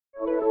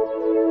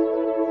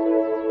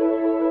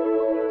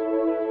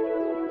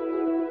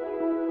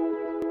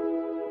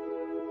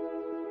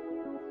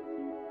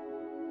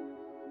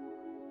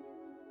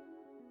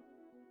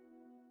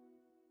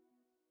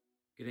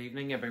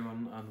evening,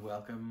 everyone, and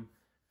welcome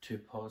to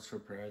Pause for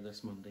Prayer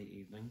this Monday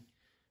evening.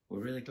 We're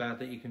really glad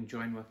that you can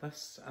join with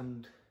us,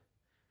 and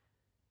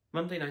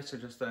Monday nights are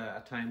just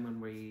a time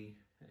when we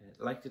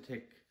like to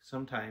take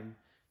some time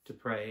to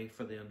pray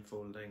for the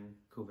unfolding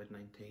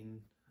COVID-19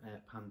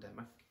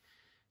 pandemic.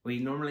 We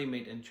normally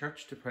meet in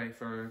church to pray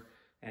for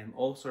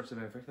all sorts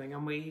of everything,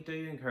 and we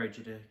do encourage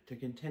you to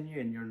continue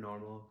in your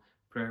normal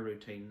prayer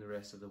routine the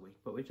rest of the week,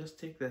 but we just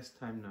take this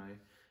time now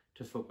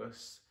to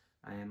focus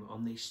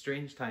on these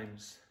strange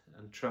times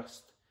and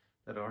trust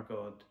that our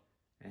God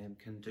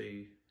can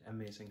do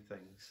amazing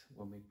things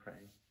when we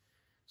pray.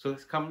 So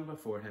let's come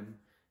before him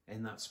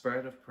in that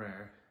spirit of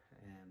prayer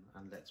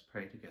and let's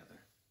pray together.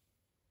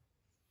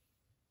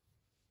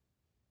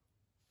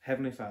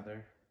 Heavenly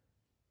Father,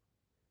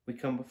 we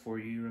come before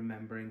you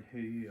remembering who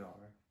you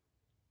are.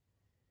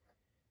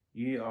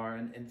 You are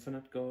an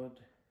infinite God.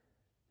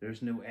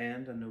 There's no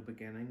end and no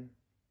beginning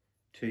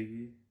to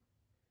you.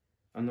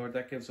 And Lord,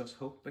 that gives us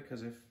hope,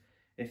 because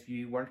if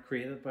you weren't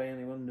created by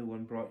anyone, no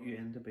one brought you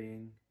into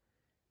being,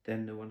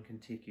 then no one can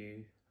take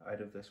you out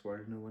of this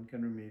world. No one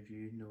can remove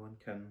you. No one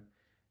can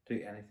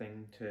do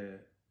anything to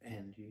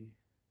end you.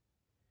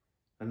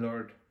 And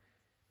Lord,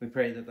 we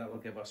pray that will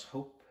give us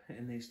hope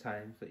in these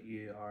times, that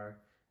you are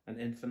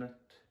an infinite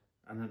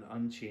and an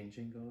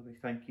unchanging God. We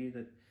thank you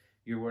that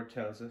your word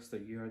tells us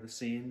that you are the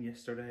same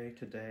yesterday,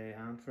 today,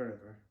 and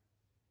forever.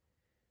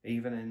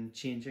 Even in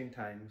changing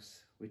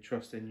times, we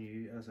trust in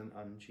you as an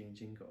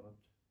unchanging God.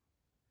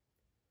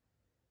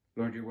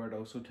 Lord, your word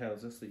also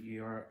tells us that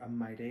you are a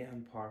mighty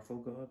and powerful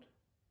God.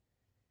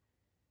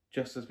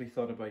 Just as we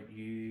thought about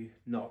you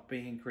not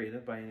being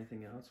created by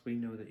anything else, we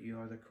know that you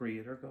are the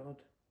creator God.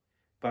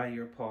 By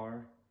your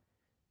power,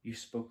 you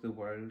spoke the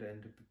world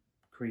into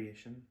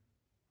creation.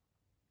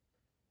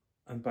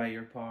 And by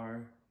your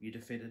power, you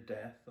defeated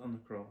death on the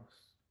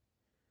cross.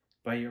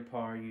 By your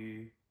power,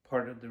 you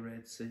parted the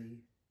Red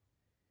Sea.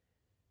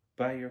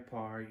 By your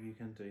power, you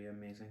can do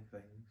amazing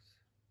things.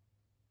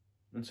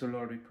 And so,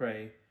 Lord, we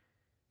pray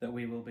that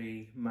we will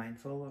be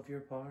mindful of your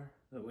power,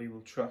 that we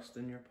will trust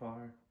in your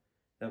power,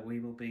 that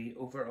we will be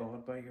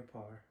overawed by your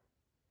power,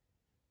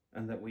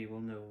 and that we will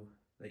know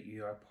that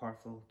you are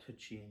powerful to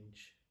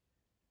change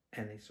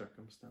any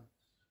circumstance.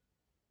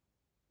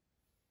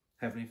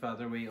 Heavenly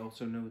Father, we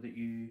also know that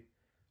you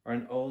are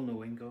an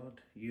all-knowing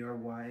God. You are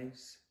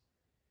wise.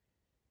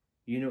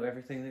 You know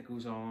everything that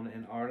goes on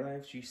in our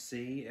lives. You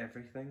see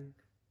everything.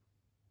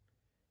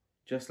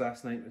 Just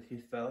last night with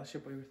Youth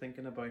Fellowship, we were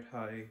thinking about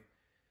how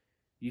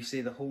you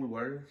see the whole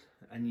world,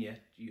 and yet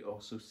you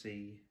also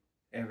see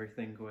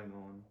everything going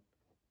on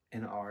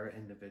in our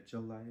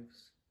individual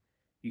lives.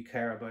 You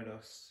care about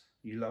us,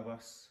 you love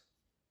us,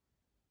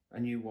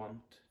 and you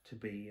want to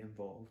be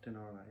involved in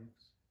our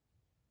lives.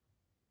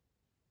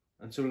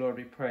 And so, Lord,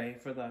 we pray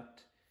for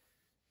that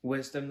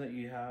wisdom that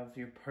you have,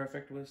 your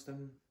perfect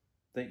wisdom,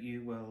 that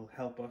you will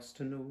help us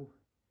to know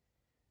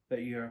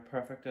that you are a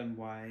perfect and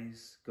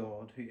wise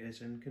God who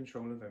is in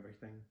control of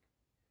everything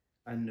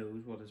and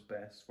knows what is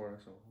best for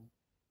us all.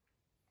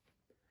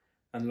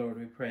 And Lord,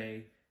 we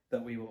pray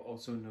that we will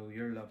also know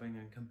your loving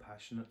and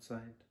compassionate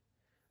side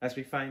as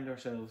we find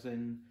ourselves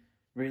in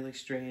really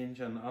strange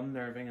and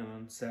unnerving and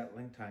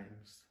unsettling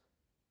times.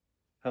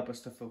 Help us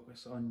to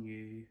focus on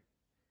you,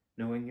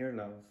 knowing your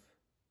love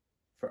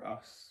for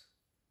us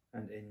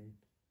and in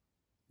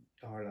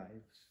our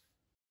lives.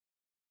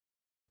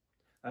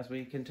 As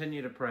we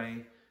continue to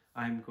pray,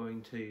 I'm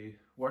going to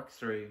work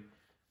through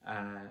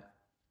a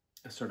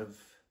sort of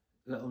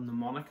little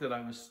mnemonic that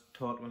I was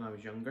taught when I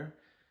was younger.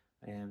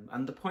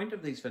 And the point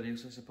of these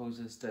videos, I suppose,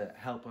 is to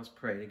help us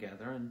pray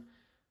together. And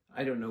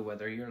I don't know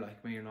whether you're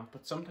like me or not,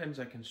 but sometimes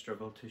I can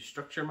struggle to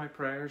structure my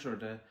prayers or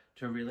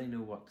to really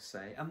know what to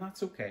say. And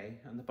that's okay.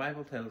 And the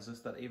Bible tells us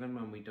that even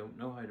when we don't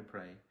know how to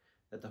pray,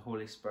 that the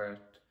Holy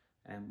Spirit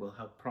will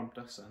help prompt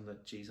us, and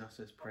that Jesus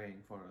is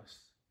praying for us.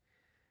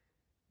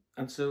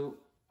 And so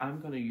I'm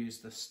going to use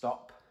the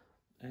stop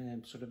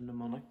sort of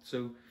mnemonic.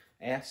 So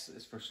S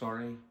is for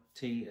sorry,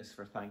 T is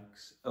for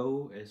thanks,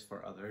 O is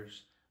for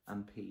others,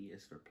 and P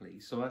is for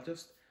please. So I'll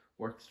just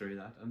work through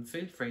that, and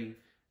feel free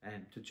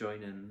to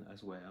join in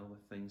as well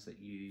with things that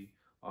you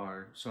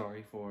are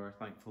sorry for,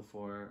 thankful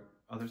for,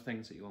 other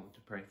things that you want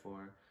to pray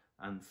for,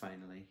 and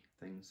finally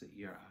things that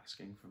you're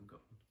asking from God.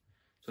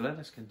 So let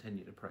us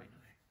continue to pray now.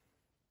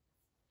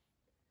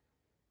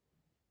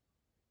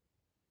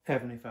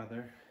 Heavenly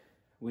Father,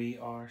 we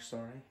are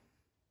sorry.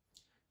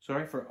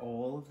 Sorry for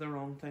all of the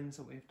wrong things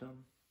that we've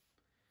done.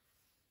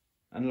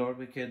 And Lord,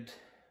 we could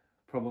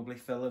probably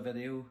fill a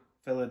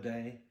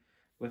day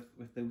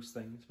with those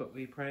things, but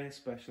we pray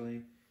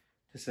especially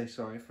to say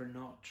sorry for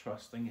not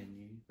trusting in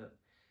you, that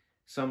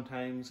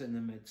sometimes in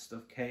the midst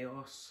of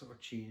chaos or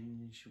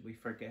change, we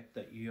forget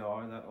that you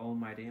are that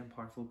almighty and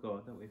powerful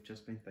God that we've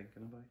just been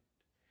thinking about,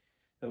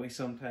 that we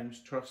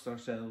sometimes trust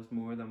ourselves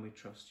more than we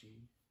trust you.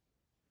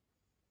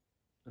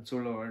 And so,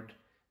 Lord,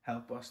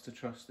 help us to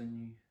trust in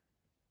you.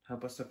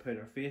 Help us to put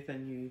our faith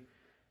in you,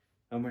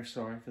 and we're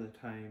sorry for the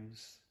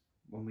times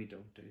when we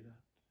don't do that.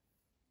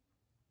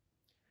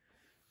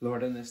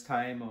 Lord, in this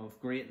time of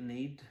great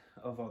need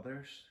of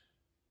others,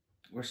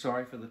 we're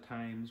sorry for the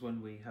times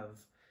when we have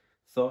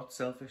thought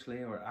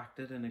selfishly or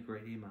acted in a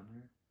greedy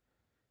manner.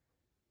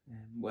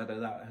 Whether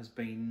that has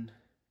been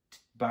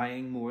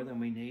buying more than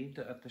we need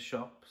at the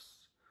shops,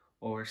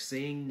 or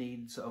seeing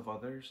needs of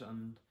others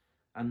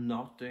and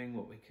not doing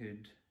what we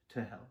could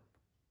to help.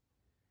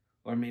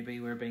 Or maybe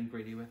we're being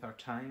greedy with our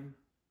time.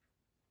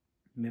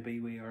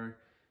 Maybe we are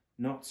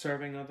not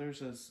serving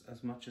others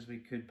as much as we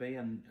could be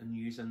and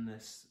using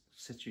this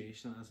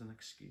situation as an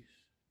excuse.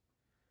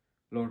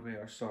 Lord, we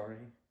are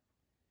sorry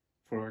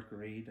for our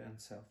greed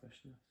and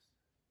selfishness.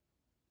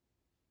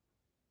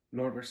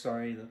 Lord, we're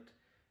sorry that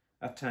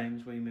at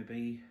times we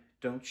maybe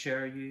don't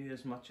share you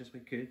as much as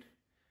we could.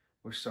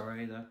 We're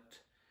sorry that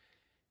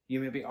you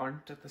maybe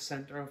aren't at the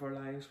centre of our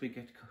lives. We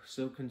get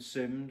so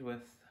consumed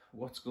with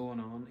what's going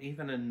on.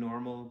 Even in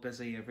normal,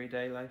 busy,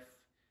 everyday life,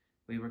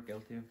 we were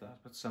guilty of that.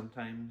 But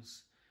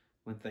sometimes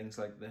when things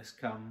like this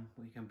come,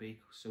 we can be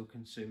so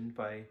consumed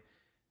by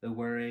the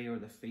worry or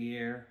the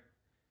fear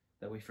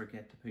that we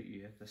forget to put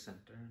you at the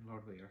centre. And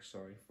Lord, we are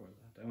sorry for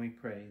that. And we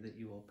pray that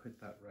you will put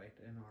that right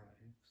in our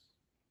lives.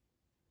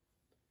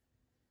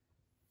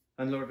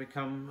 And Lord, we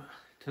come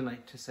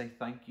tonight to say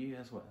thank you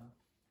as well.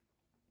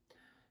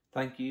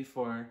 Thank you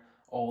for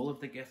all of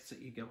the gifts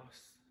that you give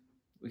us.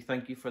 We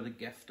thank you for the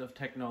gift of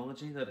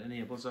technology that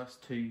enables us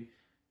to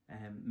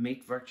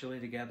meet virtually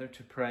together,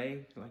 to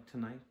pray like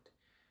tonight,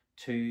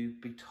 to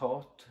be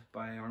taught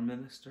by our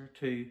minister,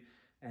 to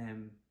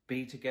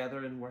be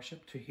together in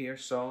worship, to hear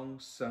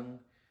songs sung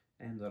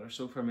that are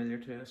so familiar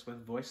to us,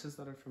 with voices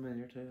that are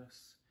familiar to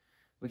us.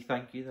 We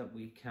thank you that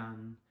we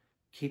can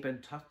keep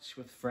in touch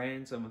with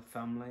friends and with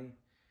family,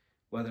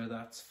 whether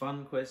that's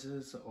fun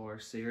quizzes or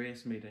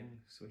serious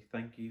meetings. We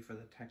thank you for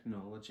the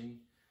technology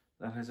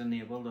that has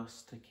enabled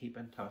us to keep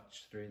in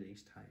touch through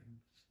these times.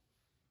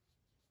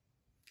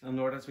 And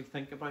Lord, as we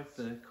think about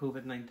the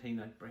COVID-19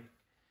 outbreak,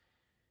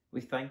 we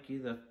thank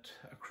you that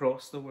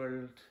across the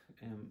world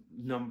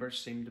numbers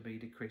seem to be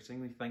decreasing.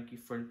 We thank you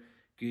for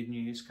good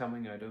news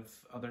coming out of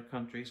other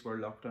countries where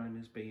lockdown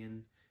is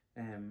being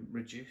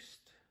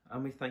reduced.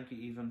 And we thank you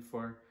even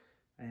for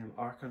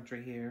our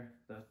country here,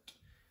 that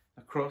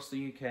across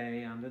the UK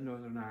and in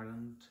Northern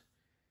Ireland,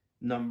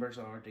 numbers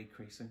are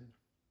decreasing.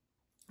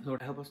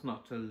 Lord, help us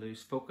not to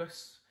lose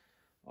focus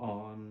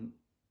on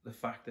the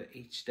fact that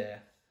each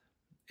death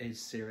is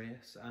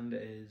serious and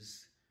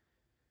is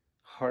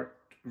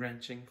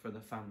heart-wrenching for the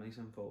families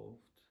involved.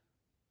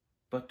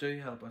 But do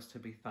help us to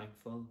be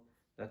thankful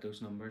that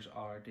those numbers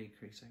are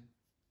decreasing.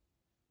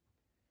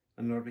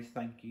 And Lord, we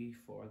thank you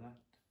for that.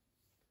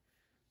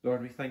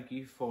 Lord, we thank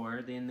you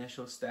for the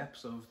initial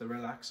steps of the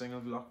relaxing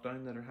of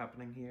lockdown that are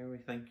happening here. We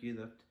thank you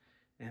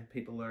that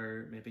people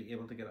are maybe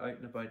able to get out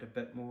and about a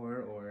bit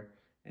more, or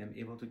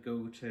able to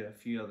go to a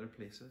few other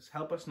places.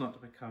 Help us not to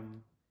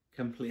become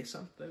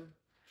complacent though.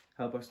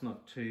 Help us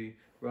not to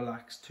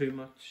relax too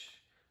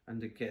much and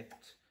to get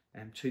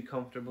too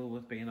comfortable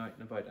with being out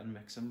and about and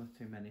mixing with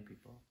too many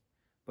people.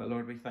 But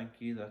Lord, we thank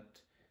you that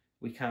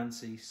we can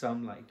see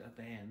some light at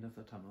the end of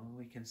the tunnel.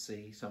 We can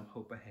see some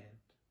hope ahead.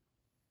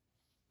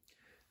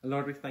 And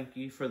Lord, we thank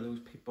you for those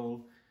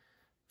people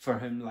for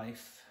whom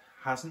life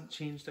hasn't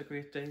changed a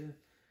great deal.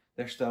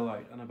 They're still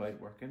out and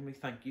about working. We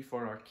thank you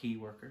for our key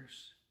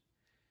workers.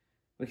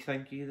 We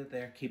thank you that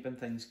they're keeping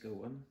things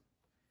going.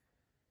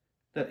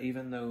 That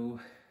even though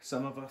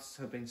some of us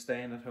have been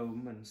staying at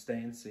home and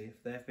staying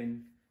safe, they've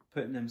been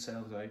putting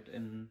themselves out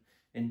in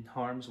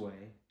harm's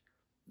way.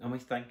 And we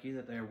thank you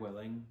that they're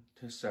willing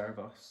to serve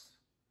us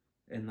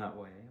in that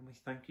way. And we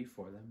thank you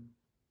for them.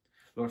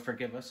 Lord,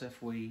 forgive us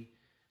if we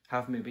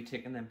have maybe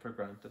taken them for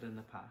granted in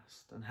the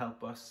past, and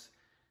help us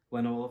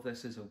when all of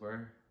this is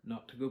over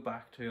not to go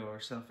back to our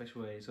selfish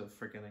ways of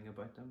forgetting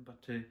about them,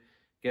 but to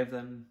give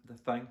them the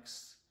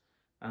thanks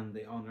and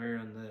the honour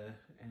and the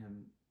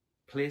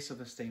place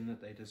of esteem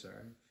that they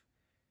deserve.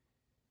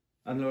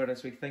 And Lord,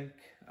 as we think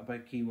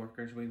about key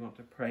workers, we want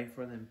to pray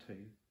for them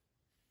too.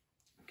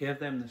 Give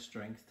them the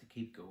strength to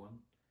keep going.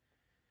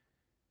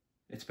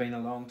 It's been a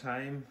long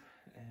time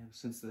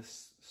since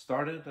this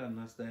started, and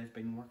as they've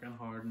been working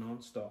hard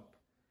non-stop,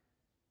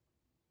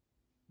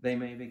 they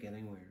may be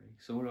getting weary.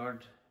 So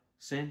Lord,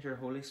 send your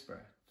Holy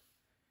Spirit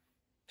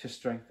to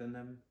strengthen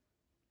them.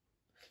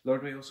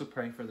 Lord, we also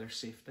pray for their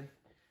safety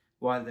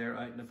while they're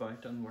out and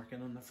about and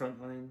working on the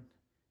front line.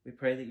 We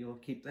pray that you will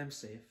keep them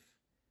safe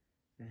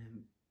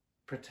and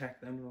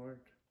protect them, Lord.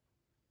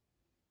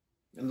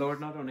 And Lord,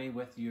 not only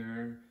with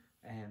your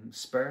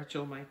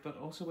spiritual might, but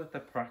also with the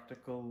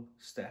practical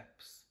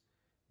steps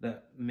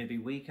that maybe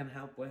we can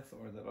help with,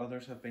 or that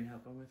others have been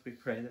helping with. We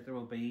pray that there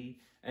will be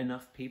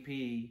enough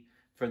PPE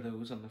for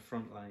those on the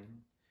front line,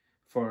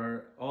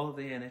 for all of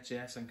the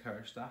NHS and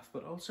care staff,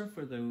 but also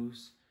for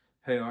those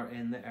who are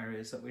in the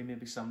areas that we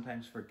maybe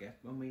sometimes forget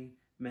when we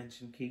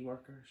mention key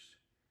workers.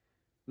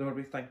 Lord,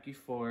 we thank you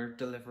for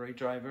delivery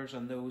drivers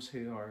and those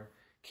who are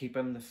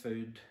keeping the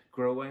food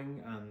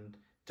growing and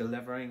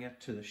delivering it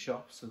to the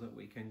shops so that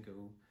we can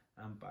go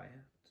and buy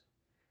it.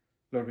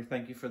 Lord, we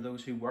thank you for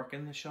those who work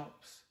in the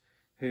shops,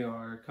 who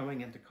are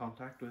coming into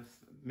contact with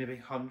maybe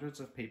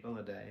hundreds of people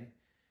a day,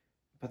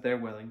 but they're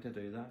willing to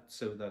do that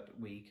so that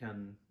we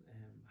can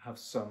have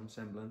some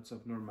semblance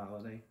of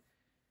normality.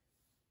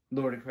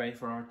 Lord, I pray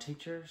for our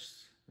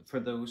teachers, for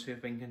those who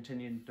have been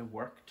continuing to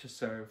work to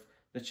serve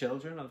the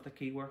children of the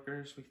key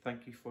workers. We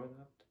thank you for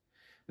that.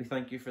 We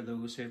thank you for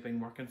those who have been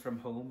working from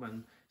home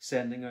and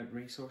sending out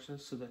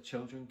resources so that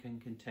children can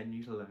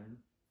continue to learn.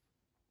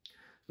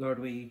 Lord,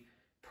 we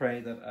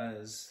pray that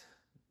as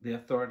the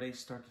authorities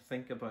start to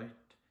think about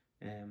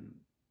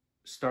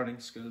starting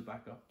school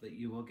back up, that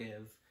you will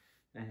give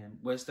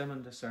wisdom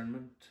and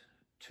discernment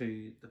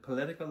to the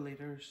political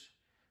leaders,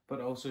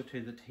 but also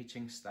to the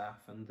teaching staff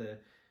and the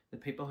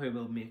people who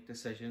will make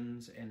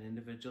decisions in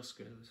individual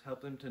schools.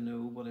 Help them to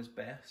know what is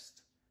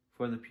best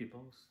for the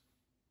pupils.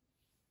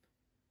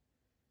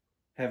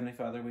 Heavenly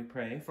Father, we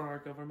pray for our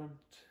government.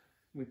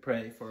 We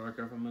pray for our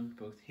government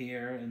both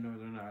here in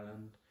Northern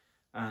Ireland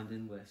and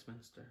in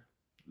Westminster.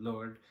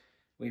 Lord,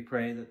 we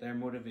pray that their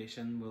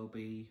motivation will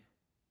be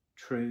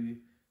true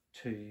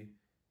to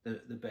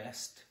the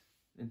best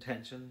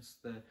intentions,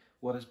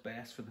 what is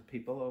best for the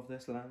people of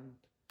this land,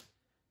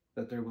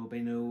 that there will be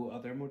no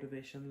other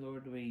motivation.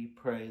 Lord, we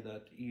pray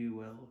that you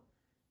will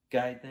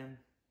guide them,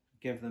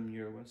 give them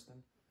your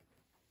wisdom.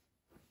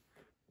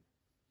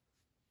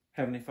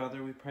 Heavenly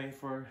Father, we pray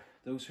for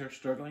those who are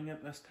struggling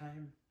at this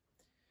time,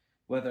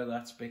 whether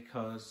that's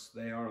because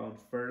they are on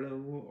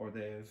furlough or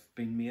they've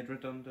been made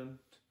redundant,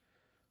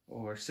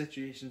 or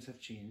situations have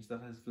changed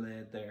that has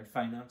led their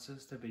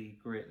finances to be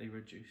greatly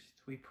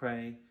reduced. We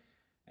pray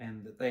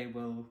that they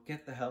will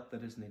get the help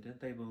that is needed.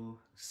 They will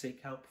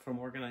seek help from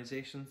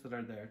organisations that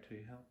are there to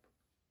help.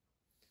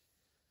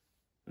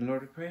 And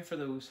Lord, we pray for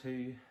those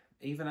who,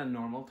 even in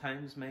normal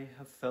times, may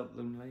have felt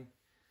lonely,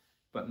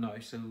 but now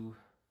so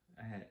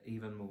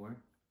even more.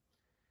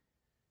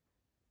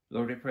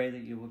 Lord, we pray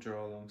that you will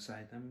draw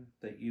alongside them,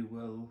 that you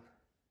will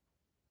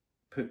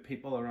put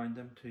people around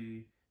them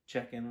to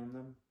check in on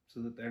them so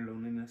that their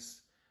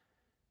loneliness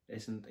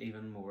isn't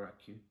even more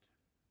acute.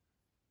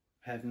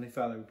 Heavenly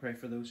Father, we pray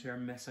for those who are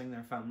missing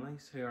their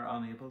families, who are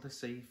unable to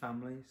see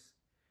families,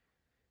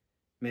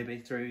 maybe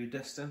through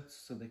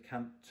distance, so they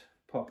can't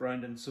pop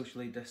around and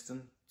socially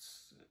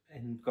distance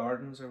in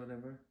gardens or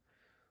whatever,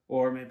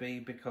 or maybe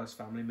because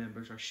family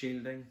members are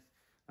shielding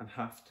and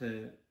have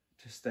to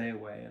stay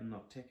away and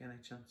not take any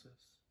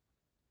chances.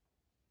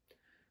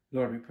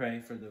 Lord, we pray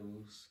for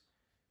those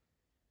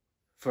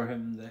for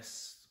whom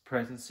this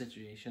present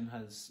situation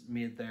has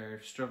made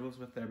their struggles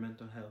with their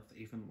mental health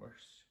even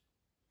worse.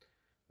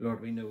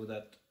 Lord, we know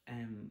that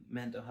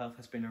mental health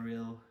has been a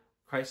real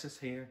crisis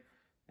here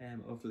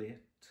of late,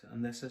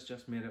 and this has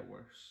just made it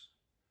worse.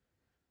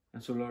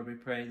 And so, Lord, we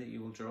pray that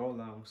you will draw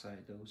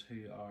alongside those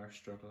who are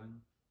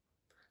struggling.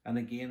 And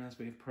again, as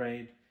we've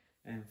prayed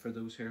for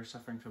those who are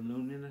suffering from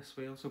loneliness,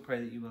 we also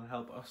pray that you will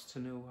help us to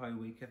know how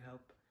we can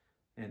help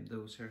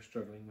those who are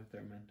struggling with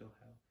their mental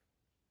health.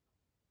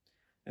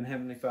 And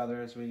Heavenly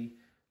Father, as we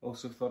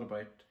also thought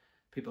about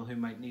people who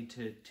might need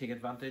to take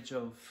advantage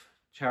of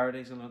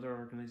charities and other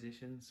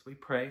organisations, we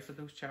pray for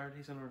those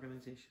charities and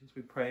organisations.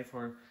 We pray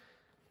for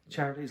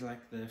charities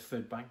like the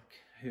Food Bank,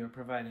 who are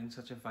providing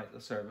such a vital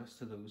service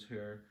to those who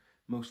are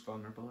most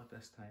vulnerable at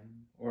this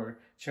time, or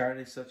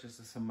charities such as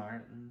the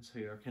Samaritans,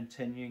 who are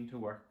continuing to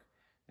work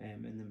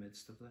in the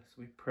midst of this.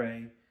 We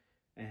pray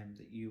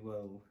that you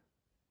will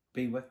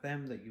be with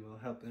them, that you will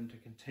help them to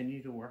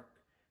continue to work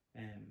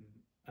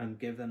and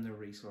give them the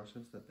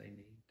resources that they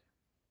need.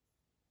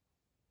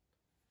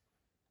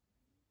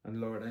 And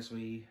Lord, as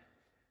we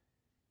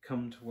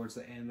come towards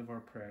the end of our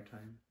prayer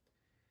time,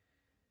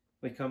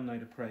 we come now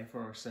to pray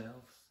for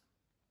ourselves.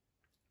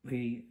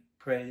 We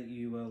pray that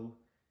you will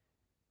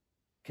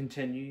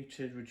continue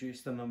to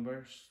reduce the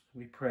numbers.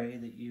 We pray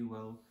that you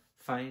will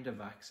find a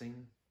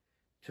vaccine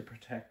to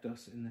protect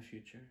us in the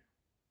future.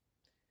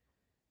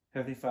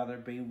 Heavenly Father,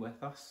 be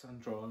with us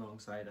and draw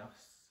alongside us.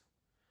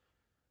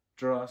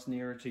 Draw us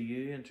nearer to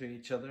you and to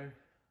each other.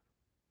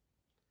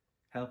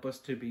 Help us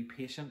to be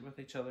patient with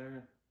each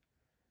other.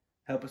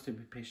 Help us to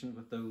be patient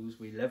with those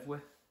we live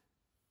with.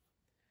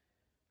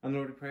 And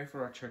Lord, we pray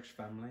for our church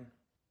family.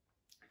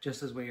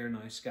 Just as we are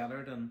now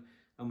scattered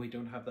and we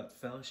don't have that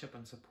fellowship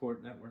and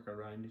support network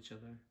around each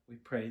other, we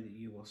pray that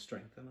you will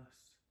strengthen us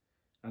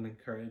and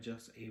encourage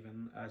us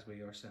even as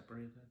we are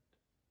separated.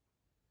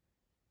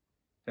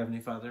 Heavenly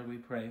Father, we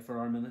pray for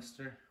our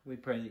minister. We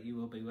pray that you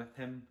will be with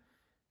him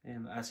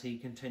as he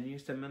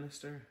continues to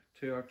minister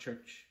to our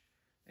church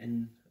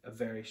in a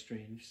very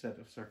strange set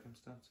of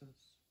circumstances.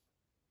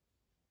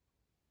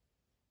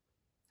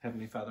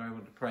 Heavenly Father, I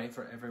want to pray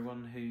for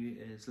everyone who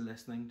is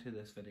listening to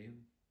this video.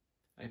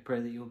 I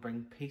pray that you will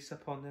bring peace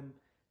upon them.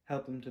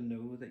 Help them to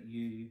know that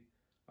you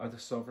are the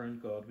sovereign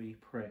God we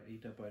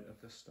prayed about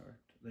at the start,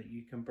 that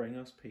you can bring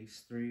us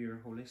peace through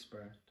your Holy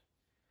Spirit,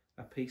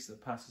 a peace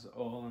that passes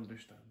all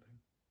understanding.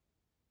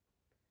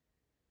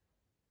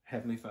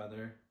 Heavenly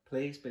Father,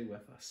 please be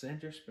with us.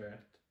 Send your Spirit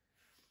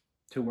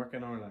to work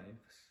in our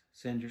lives.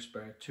 Send your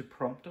Spirit to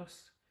prompt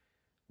us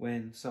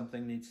when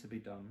something needs to be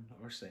done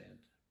or said.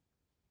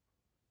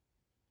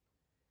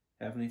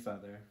 Heavenly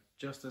Father,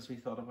 just as we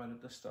thought about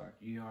at the start,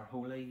 you are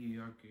holy,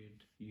 you are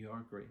good, you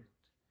are great.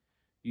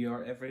 You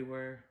are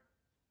everywhere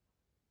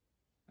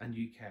and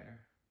you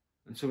care.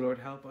 And so, Lord,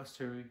 help us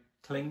to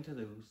cling to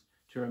those,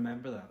 to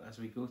remember that as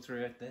we go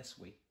through it this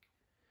week,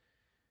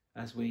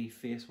 as we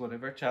face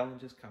whatever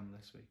challenges come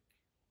this week.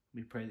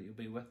 We pray that you'll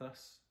be with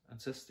us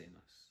and sustain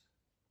us.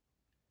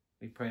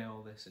 We pray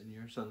all this in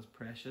your Son's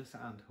precious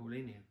and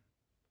holy name.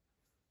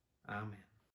 Amen.